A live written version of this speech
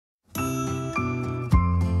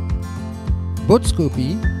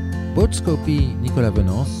BoatScopy, BoatScopy Nicolas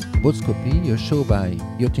Venance, BoatScopy, a show by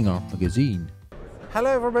Yachting Art magazine.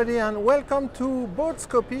 Hello everybody and welcome to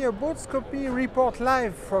BoatScopy, a BoatScopy report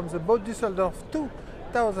live from the Boat Düsseldorf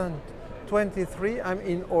 2023. I'm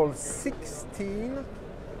in hall 16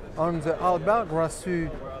 on the HALLBERG-RASSY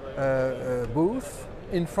booth.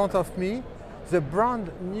 In front of me, the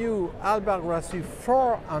brand new HALLBERG-RASSY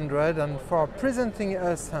 400, and for presenting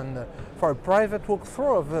us and for a private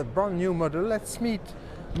walkthrough of a brand new model, let's meet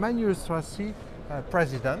Magnus Rassy,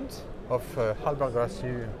 president of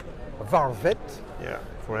HALLBERG-RASSY Varvet. Yeah,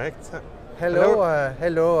 correct.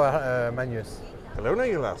 Hello, Magnus. Hello,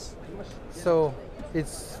 Nicolas. So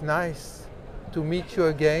it's nice to meet you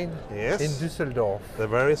again Yes. in Düsseldorf. The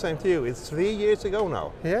very same to you. It's 3 years ago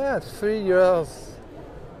now. Yeah, it's 3 years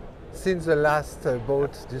since the last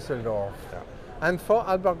Boat Düsseldorf. Yeah. And for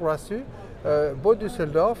HALLBERG-RASSY, Boat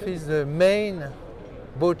Düsseldorf is the main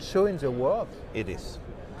boat show in the world. It is.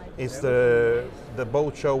 It's the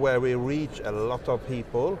boat show where we reach a lot of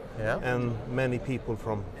people, Yeah. and many people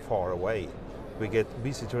from far away. We get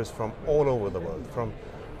visitors from all over the world, from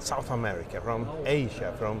South America, from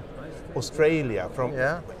Asia, from Australia, from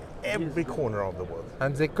Yeah. every corner of the world.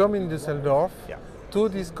 And they come in Düsseldorf Yeah. to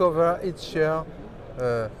discover each year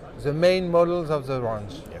the main models of the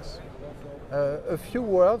range. Yes. A few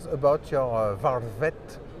words about your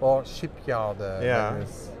Varvet or shipyard, Yeah.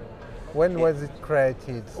 Magnus. When was it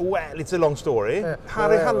created? Well, it's a long story.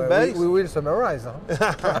 Harry Well, Hallberg. we will summarize. Huh?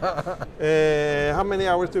 How many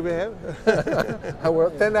hours do we have?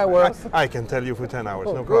 10 hours. I can tell you for 10 hours,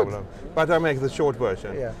 Oh, no good. problem. But I make the short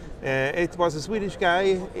version. Yeah. It was a Swedish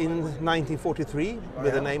guy in 1943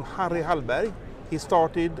 with the name Harry Hallberg. He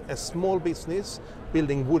started a small business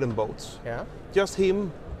building wooden boats. Yeah. Just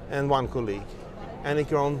him and one colleague. And it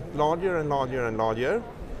grown larger and larger and larger.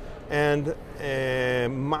 And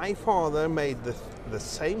my father made the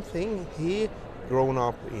same thing. He grown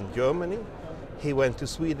up in Germany. He went to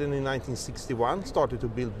Sweden in 1961, started to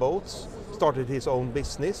build boats, started his own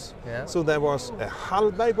business. Yeah. So there was a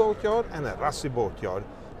Hallberg boatyard and a Rassy boatyard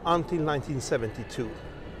until 1972.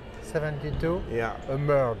 72? Yeah. A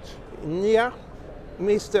merge. Yeah.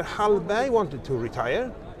 Mr. Hallberg wanted to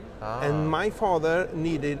retire, and my father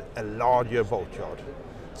needed a larger boatyard.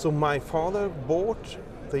 So my father bought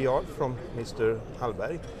the yard from Mr.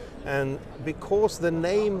 Hallberg, and because the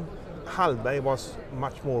name Hallberg was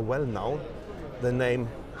much more well known, the name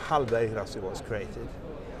HALLBERG-RASSY was created.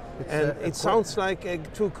 It sounds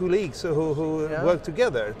like two colleagues who Yeah. work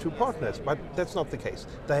together, two partners, but that's not the case.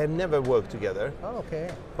 They have never worked together. Oh, okay.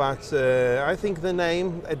 But I think the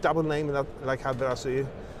name, a double name like HALLBERG-RASSY,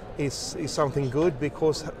 is something good,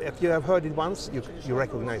 because if you have heard it once, you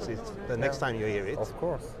recognize it the next time you hear it. Of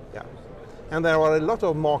course. Yeah. And there are a lot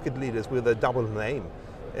of market leaders with a double name.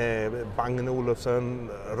 Bang & Olufsen,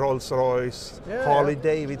 Rolls-Royce, Yeah. Harley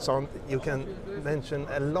Davidson. You can mention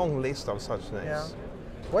a long list of such names. Yeah.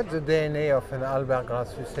 What's the DNA of an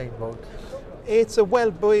HALLBERG-RASSY sailboat? It's a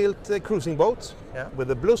well-built cruising boat, Yeah.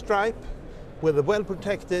 with a blue stripe, with a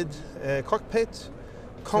well-protected cockpit,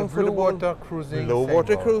 comfortable blue water cruising low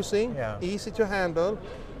water sailboat. cruising, Yeah. easy to handle,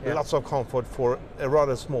 Yeah. lots of comfort for a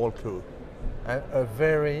rather small crew. And a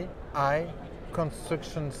very high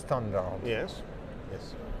construction standard. Yes,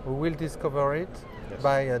 yes. We will discover it Yes.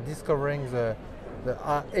 by discovering the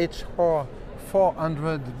HR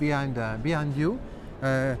 400 behind you.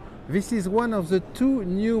 This is one of the two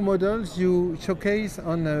new models you showcase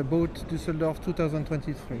on Boat Düsseldorf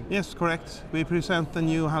 2023. Yes, correct. We present the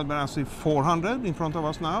new HALLBERG-RASSY 400 in front of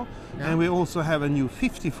us now, Yeah. and we also have a new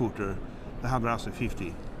 50-footer, the HALLBERG-RASSY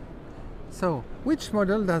 50. So, which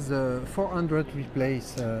model does the 400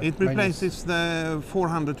 replace? It replaces the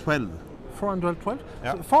 412. 412?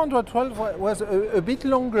 Yeah. So 412 was a bit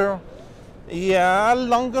longer. Yeah,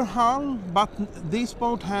 longer hull, but this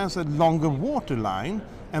boat has a longer water line,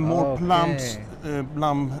 a more plumb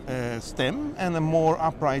stem, and a more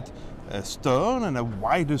upright stern, and a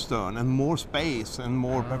wider stern, and more space and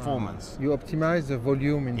more performance. You optimize the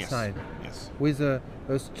volume inside. Yes. With a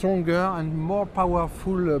stronger and more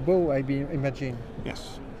powerful bow, I imagine.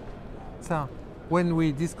 Yes. So, when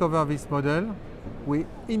we discover this model, we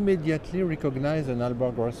immediately recognize an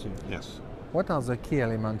HALLBERG-RASSY. Yes. What are the key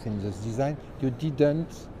elements in this design you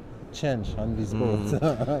didn't change on this boat?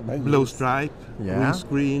 Blue stripe, Yeah.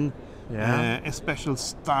 windscreen, Yeah. a special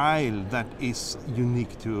style that is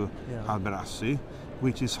unique to HALLBERG-RASSY,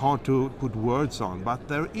 which is hard to put words on, but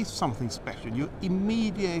there is something special. You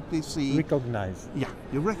immediately see... Recognize. Yeah,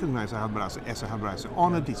 you recognize a HALLBERG-RASSY as a HALLBERG-RASSY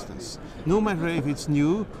on a distance, no matter if it's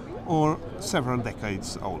new or several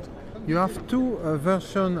decades old. You have two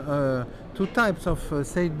versions, two types of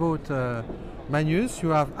sailboat Magnus, you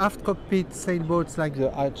have aft cockpit sailboats like the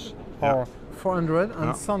H or 400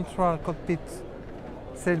 and central cockpit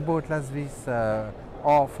sailboat like this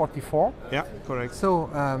or 44. Yeah, correct. So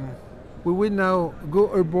we will now go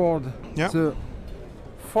aboard the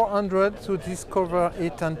 400 to discover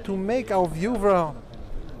it and to make our viewer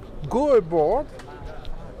go aboard.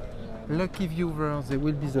 Lucky viewers, they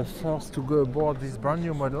will be the first to go aboard this brand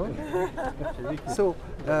new model. So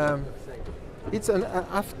it's an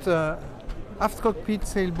aft cockpit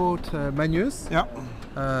sailboat Magnus. Yeah.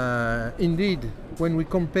 Indeed, when we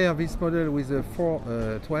compare this model with the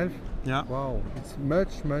 412, wow, it's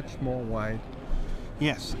much more wide.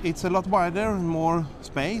 Yes, it's a lot wider and more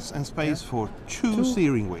space for two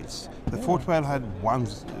steering wheels. The 412 had one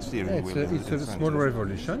steering wheel. It's a small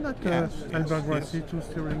revolution at HALLBERG-RASSY, two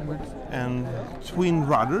steering wheels. And twin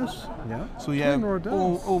rudders. Yeah. So you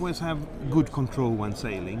always have good control when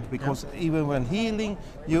sailing, because even when heeling,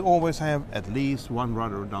 you always have at least one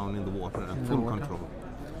rudder down in the water and full control.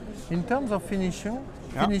 In terms of finishing,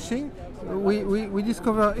 we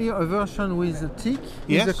discover here a version with a teak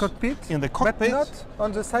in the cockpit. In the cockpit. But not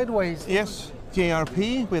on the sideways. Yes,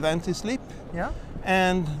 JRP with anti-slip. Yeah.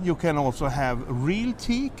 And you can also have real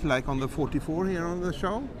teak, like on the 44 here on the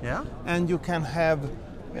show. Yeah. And you can have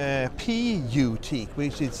PU teak,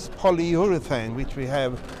 which is polyurethane, which we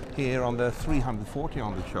have here on the 340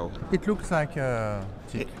 on the show. It looks like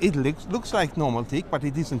teak. It looks like normal teak, but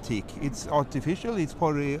it isn't teak. It's artificial, it's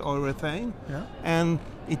polyurethane, and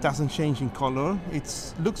it doesn't change in color.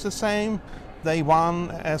 It looks the same day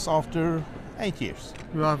one as after 8 years.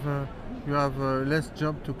 You have less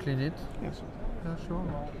job to clean it. Yes. Yeah, sure.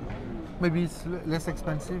 Maybe it's less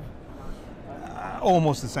expensive.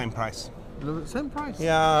 Almost the same price. Same price?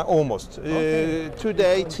 Yeah, almost.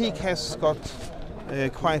 Today teak has got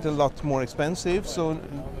quite a lot more expensive, so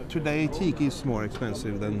today teak is more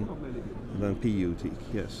expensive than PU teak,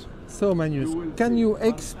 yes. So Magnus, can you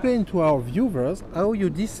explain to our viewers how you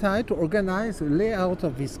decide to organize the layout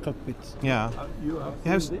of this cockpit? Yeah, it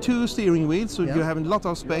has two steering wheels, so you have a lot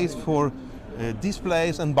of space for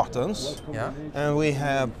displays and buttons. Yeah. And we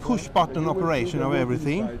have push button operation of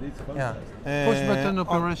everything. Yeah. Push button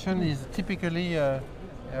operation is typically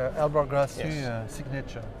HALLBERG-RASSY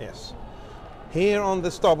signature. Yes. Here on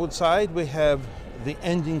the starboard side we have the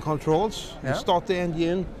engine controls. You start the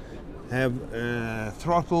engine, have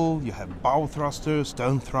throttle, you have bow thruster,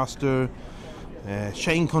 stern thruster,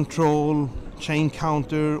 chain control, chain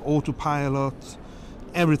counter, autopilot,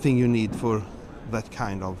 everything you need for that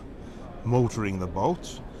kind of motoring the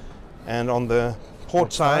boat. And on the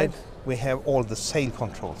port side we have all the sail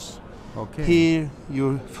controls. Okay. Here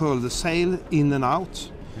you furl the sail in and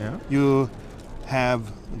out. Yeah. You have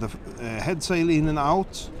the head sail in and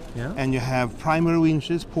out, and you have primary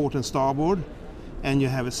winches, port and starboard, and you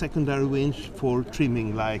have a secondary winch for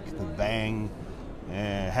trimming like the bang,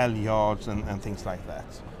 halyards and things like that.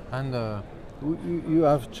 And you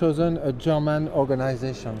have chosen a German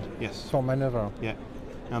organization for maneuver. Yeah.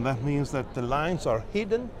 And that means that the lines are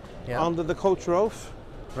hidden under the coach roof.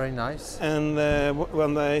 Very nice. And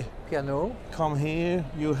when they come here,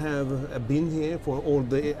 you have a bin here for all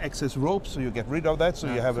the excess ropes, so you get rid of that, so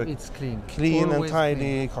you have a clean and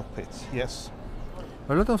tidy cockpit. Yes.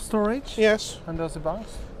 A lot of storage? Yes. Under the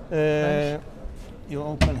bunks? You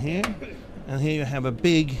open here, and here you have a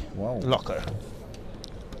big locker.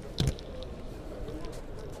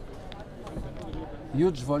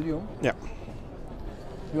 Huge volume. Yeah.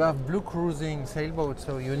 You have blue cruising sailboat,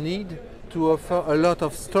 so you need to offer a lot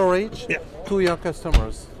of storage to your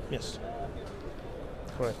customers. Yes.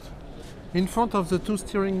 Correct. In front of the two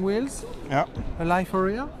steering wheels, a life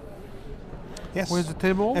area. Yes. With a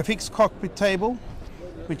table. A fixed cockpit table,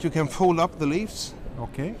 which you can fold up the leaves.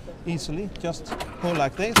 Okay. Easily. Just pull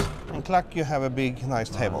like this, and clack, you have a big, nice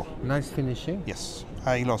table. Nice finishing. Yes.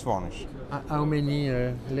 High gloss varnish. How many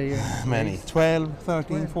layers? Many. 12,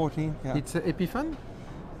 13, 14. Yeah. It's Epiphan?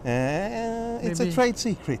 It's a trade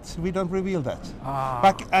secret. We don't reveal that.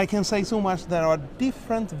 But I can say so much. There are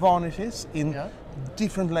different varnishes in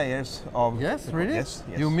different layers of. Yes, really? Yes.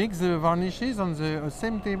 You mix the varnishes on the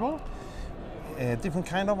same table? Different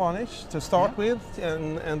kind of varnish to start with,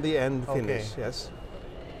 and the end finish. Yes.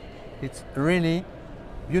 It's really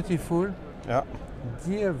beautiful. Yeah.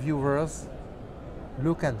 Dear viewers,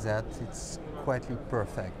 look at that. It's quite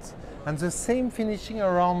perfect. And the same finishing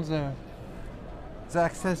around the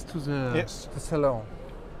access to the salon.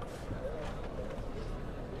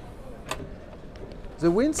 The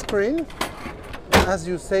windscreen, as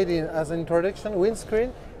you said as an introduction,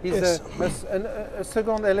 windscreen is a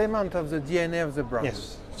second element of the DNA of the brand.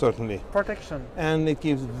 Yes, certainly. Protection. And it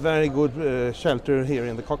gives very good shelter here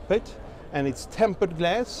in the cockpit. and it's tempered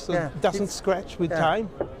glass, so Yeah, it doesn't it's- scratch with yeah. time.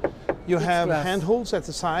 You It's have glass. handholds at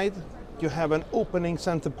the side. You have an opening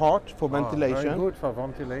center part for ventilation. Very good for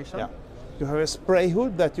ventilation. Yeah. You have a spray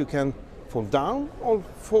hood that you can fold down or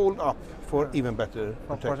fold up for even better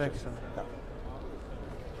For protection. Yeah.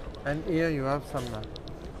 And here you have some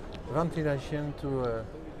ventilation to.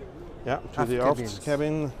 Yeah, to Aft the cabins. aft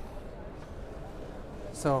cabin.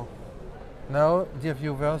 So now, dear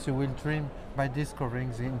viewers, you will dream by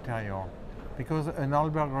discovering the interior, because an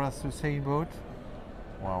HALLBERG-RASSY sailboat,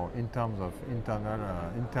 wow, in terms of internal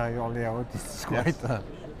interior layout, it's quite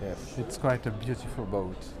Yes. it's quite a beautiful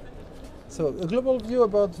boat. So a global view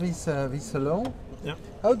about this salon. Yeah.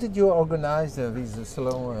 How did you organize this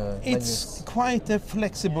salon? It's quite a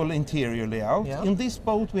flexible interior layout. Yeah. In this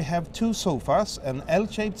boat we have two sofas, an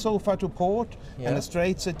L-shaped sofa to port and Yeah. a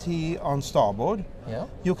straight settee on starboard. Yeah.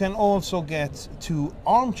 You can also get two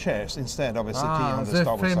armchairs instead of a settee on the the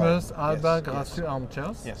starboard famous side. HALLBERG-RASSY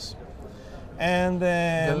armchairs. Yes. And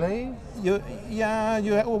Galley.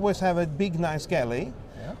 you always have a big nice galley,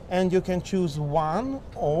 Yeah. and you can choose one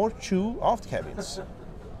or two aft cabins.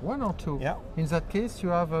 One or two. Yeah. In that case, you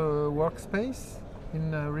have a workspace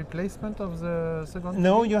in replacement of the second.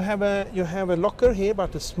 No, you have a locker here,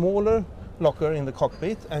 but a smaller locker in the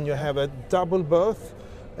cockpit, and you have a double berth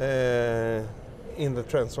in the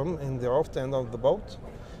transom in the aft end of the boat,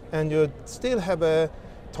 and you still have a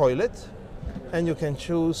toilet, and you can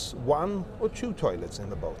choose one or two toilets in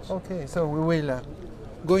the boat. Okay, so we will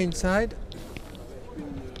go inside.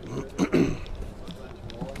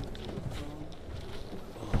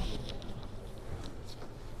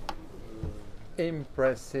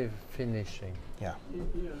 Impressive finishing. Yeah.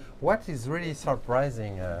 What is really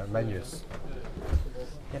surprising, Magnus?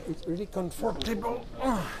 Yeah, it's really comfortable.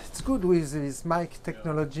 It's good with this mic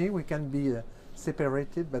technology. We can be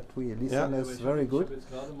separated, but we listen us very good.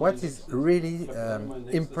 What is really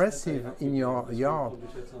impressive in your yard,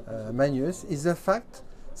 Magnus, is the fact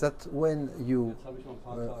that when you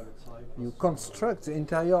construct the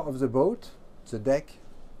interior of the boat, the deck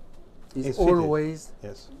is It's fitted. always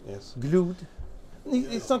Yes. glued.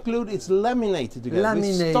 It's not glued, it's laminated together.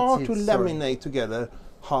 Laminated, we start to sorry. laminate together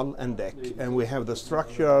hull and deck, and we have the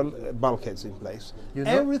structural bulkheads in place. You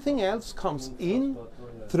know- Everything else comes in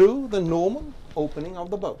through the normal opening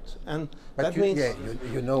of the boat, and But that you, means yeah,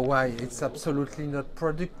 you know why it's absolutely not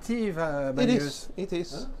productive, it Magnus? is. It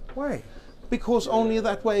is. Why? Because only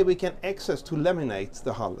that way we can access to laminate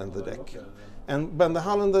the hull and the deck. And when the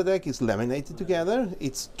hull and the deck is laminated together,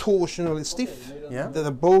 it's torsionally stiff, Yeah. that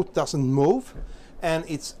the boat doesn't move, and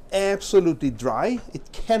it's absolutely dry.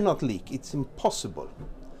 It cannot leak, it's impossible.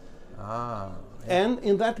 Ah, And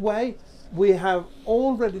in that way, we have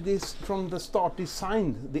already this from the start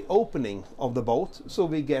designed the opening of the boat, so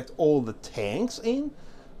we get all the tanks in,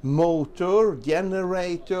 motor,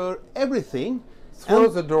 generator, everything. through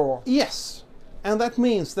And- the door. Yes, and that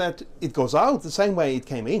means that it goes out the same way it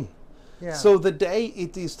came in. Yeah. So the day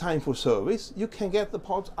it is time for service, you can get the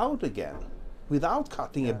parts out again without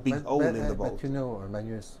cutting a big hole in the boat. But you know,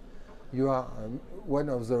 Magnus, you are one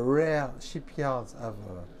of the rare shipyards I've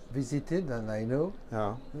visited, and I know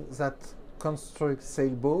Yeah, that construct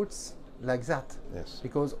sailboats like that. yes.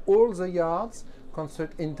 Because all the yards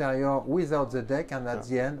construct interior without the deck, and at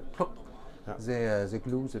the end, plop, Yeah. they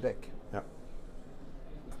glue the deck. Yeah.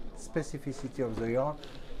 Specificity of the yard.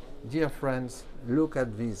 Dear friends, look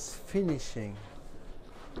at this finishing.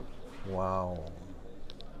 Wow.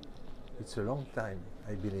 It's a long time,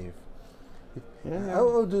 I believe. Yeah.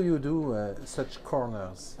 How do you do such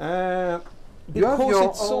corners? You have Because your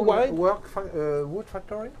it's so own wide. wood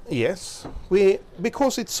factory? Yes,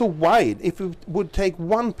 because it's so wide. If we would take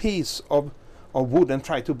one piece of wood and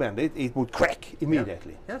try to bend it, it would crack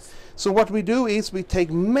immediately. Yes. So what we do is we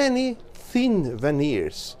take many thin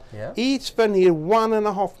veneers, Yeah. each veneer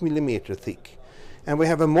 1.5 millimeter thick, and we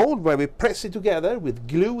have a mold where we press it together with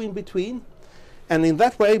glue in between, and in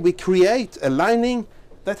that way we create a lining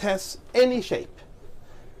that has any shape,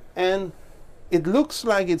 and it looks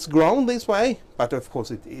like it's grown this way, but of course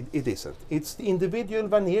it isn't. It's the individual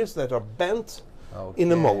veneers that are bent in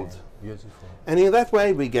a Okay, mold. Beautiful. And in that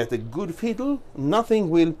way we get a good fiddle, nothing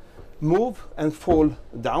will move and fall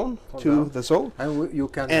down to down. the sole, And you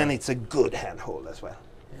can. and it's a good handhold as well.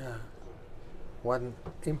 Yeah. One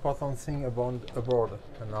important thing aboard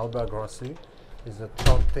an HALLBERG-RASSY is the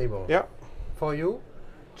chart table. Yeah. For you,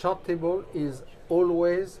 chart table is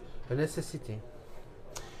always a necessity.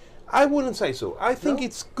 I wouldn't say so. I think No?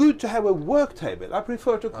 it's good to have a work table. I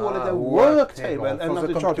prefer to call it a work work table table and for not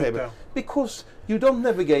the a chart computer. table. Because you don't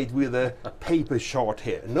navigate with a paper chart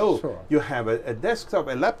here. No, Sure. you have a desktop,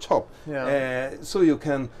 a laptop, Yeah. so you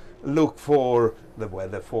can look for the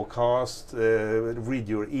weather forecast, read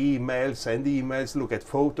your emails, send emails, look at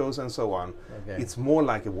photos and so on. Okay. It's more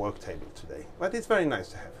like a work table today, but it's very nice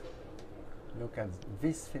to have. Look at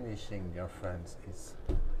this finishing, dear friends, is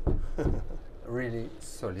really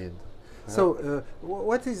solid. So,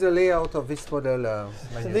 what is the layout of this model,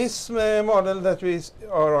 Magnus? This model that we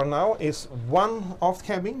are on now is one aft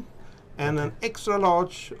cabin and an extra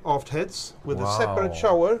large aft heads with a separate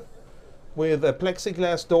shower, with a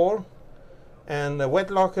plexiglass door and a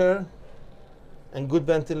wet locker and good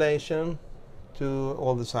ventilation to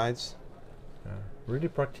all the sides. Really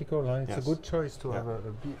practical, huh? It's Yes. a good choice to have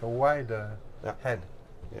a wide head.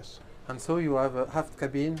 Yes. And so you have a aft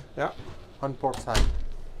cabin on port side.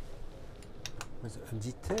 With a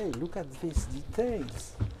detail, look at these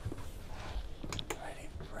details. Very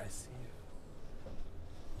impressive.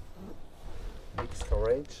 Big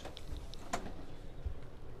storage.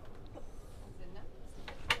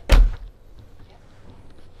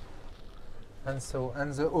 And so,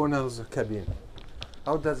 and the owner's cabin.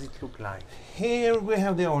 How does it look like? Here we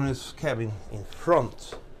have the owner's cabin in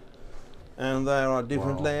front. And there are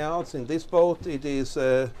different layouts. In this boat it is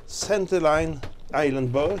a centerline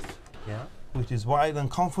island berth, which is wide and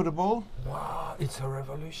comfortable. Wow, it's a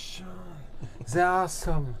revolution. There are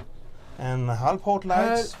some And hull port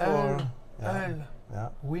lights for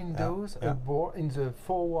windows aboard in the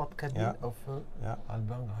forward cabin of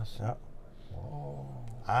HALLBERG-RASSY.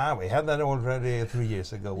 Ah, we had that already 3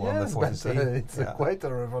 years ago on the 40C. But it's quite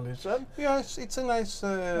a revolution. Yes, it's a nice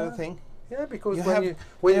thing. Yeah, because You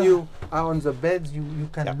when you are on the bed, you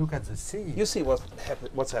can look at the sea. You see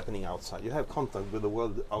what's happening outside. You have contact with the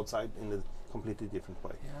world outside in a completely different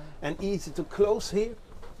way. And easy to close here.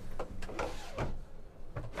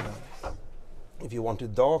 If you want a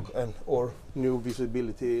dark or new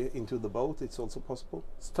visibility into the boat, it's also possible.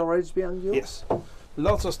 Storage behind you? Yes.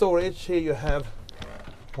 Lots of storage. Here you have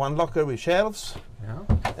one locker with shelves.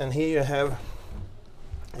 And here you have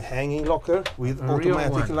a hanging locker with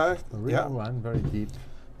automatic light. A real one, very deep.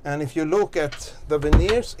 And if you look at the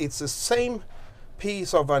veneers, it's the same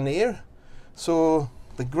piece of veneer. So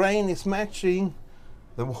the grain is matching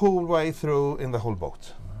the whole way through in the whole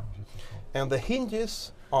boat. And the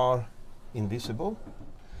hinges are invisible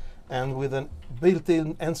and with a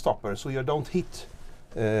built-in end stopper, so you don't hit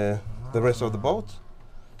the rest of the boat.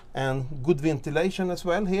 And good ventilation as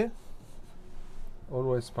well here.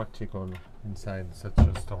 Always practical inside such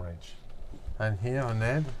a storage. And here on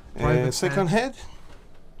head, second head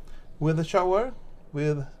with a shower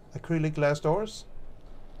with acrylic glass doors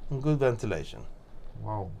and good ventilation.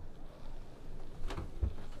 Wow.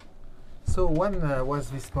 So when was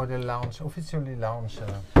this model launched, officially launched?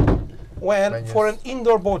 Well, for an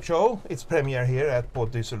indoor boat show, it's premiere here at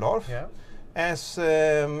Boat Düsseldorf. As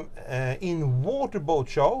in water boat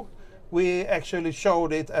show, we actually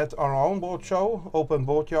showed it at our own boat show, Open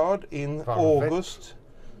Boatyard, in August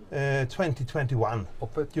 2021.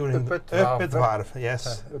 During Öppet Varv,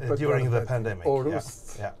 yes, during the pandemic.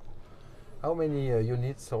 Yeah. How many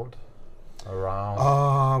units sold?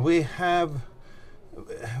 Around? We have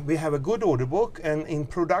a good order book, and in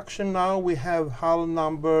production now we have hull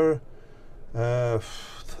number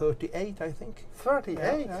 38, I think.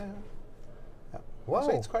 38? Wow.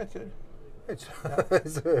 So it's quite good. It's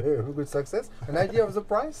a good success. An idea of the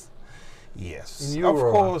price? Yes. Of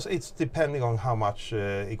course, it's depending on how much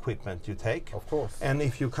equipment you take. Of course. And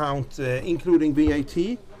if you count including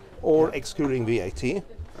VAT or excluding VAT.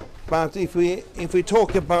 But if we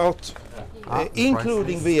talk about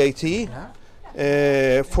including VAT,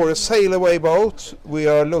 for a sail away boat, we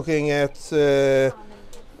are looking at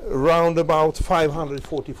around about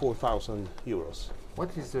 544,000 euros.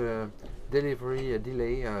 What is the delivery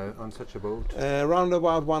delay on such a boat? Around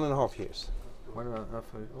about 1.5 years.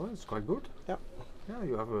 1.5. Oh, it's quite good. Yeah. Yeah,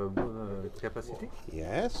 you have a good capacity.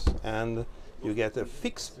 Yes, and you get a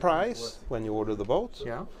fixed price when you order the boat.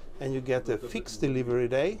 Yeah. And you get a fixed delivery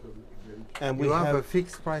day. And we have a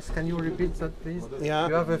fixed price. Can you repeat that, please? Yeah,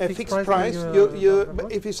 you have a fixed price.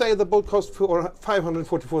 If you say the boat costs for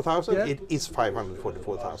 544,000, it is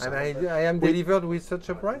 544,000. And I am delivered with such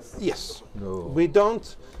a price? Yes. No.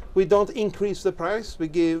 We don't increase the price. We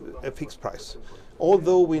give a fixed price.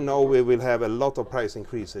 Although we know we will have a lot of price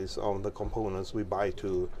increases on the components we buy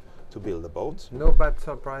to build the boat. No bad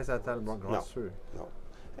surprise at HALLBERG-RASSY. No.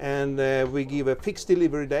 And we give a fixed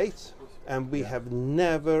delivery date. And we have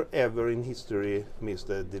never ever in history missed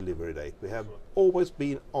a delivery date. We have always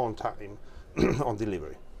been on time on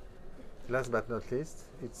delivery. Last but not least,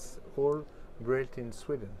 it's all built in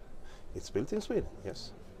Sweden. It's built in Sweden,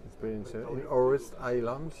 yes. It's built in Sweden, in Orust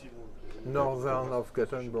Island, northern of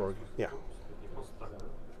Gothenburg. Yeah.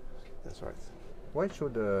 That's right. Why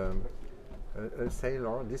should a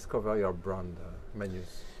sailor discover your brand,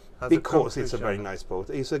 Magnus? As a Because it's a conclusion. very nice boat.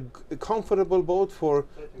 It's a comfortable boat for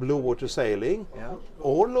blue water sailing, Yeah.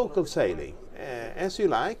 or local sailing, as you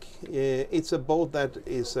like. It's a boat that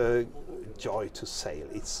is a joy to sail.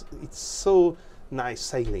 It's so nice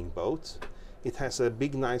sailing boat. It has a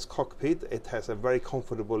big nice cockpit. It has a very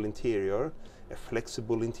comfortable interior, a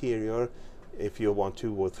flexible interior. If you want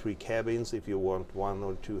 2 or 3 cabins, if you want 1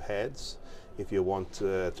 or 2 heads, if you want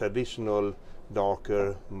traditional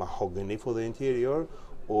darker mahogany for the interior,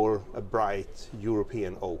 or a bright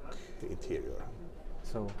European oak interior.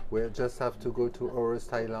 So we just have to go to Ellös,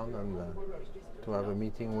 Thailand, and to have a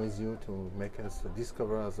meeting with you to make us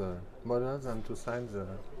discover the models and to sign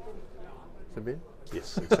the bill.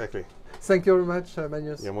 Yes, exactly. Thank you very much,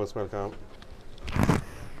 Magnus. You're most welcome.